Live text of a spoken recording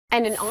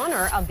And in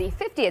honor of the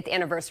 50th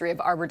anniversary of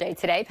Arbor Day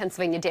today,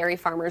 Pennsylvania dairy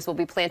farmers will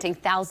be planting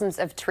thousands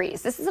of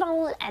trees. This is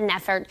all an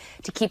effort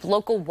to keep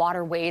local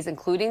waterways,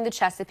 including the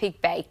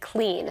Chesapeake Bay,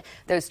 clean.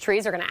 Those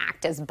trees are going to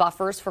act as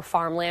buffers for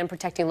farmland,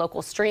 protecting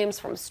local streams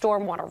from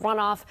stormwater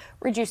runoff,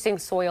 reducing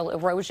soil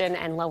erosion,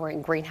 and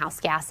lowering greenhouse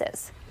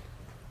gases.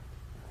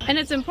 And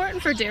it's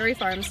important for dairy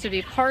farms to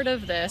be part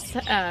of this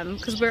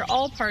because we're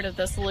all part of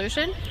the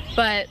solution.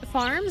 But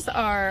farms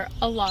are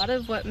a lot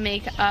of what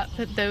make up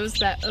those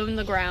that own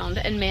the ground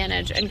and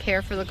manage and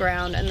care for the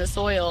ground and the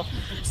soil.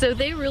 So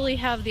they really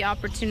have the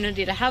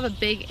opportunity to have a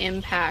big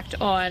impact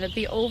on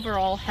the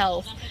overall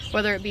health,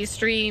 whether it be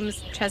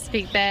streams,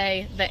 Chesapeake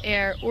Bay, the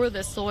air, or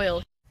the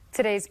soil.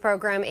 Today's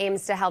program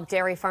aims to help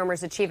dairy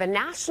farmers achieve a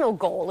national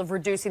goal of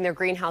reducing their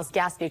greenhouse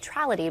gas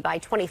neutrality by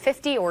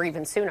 2050 or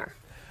even sooner.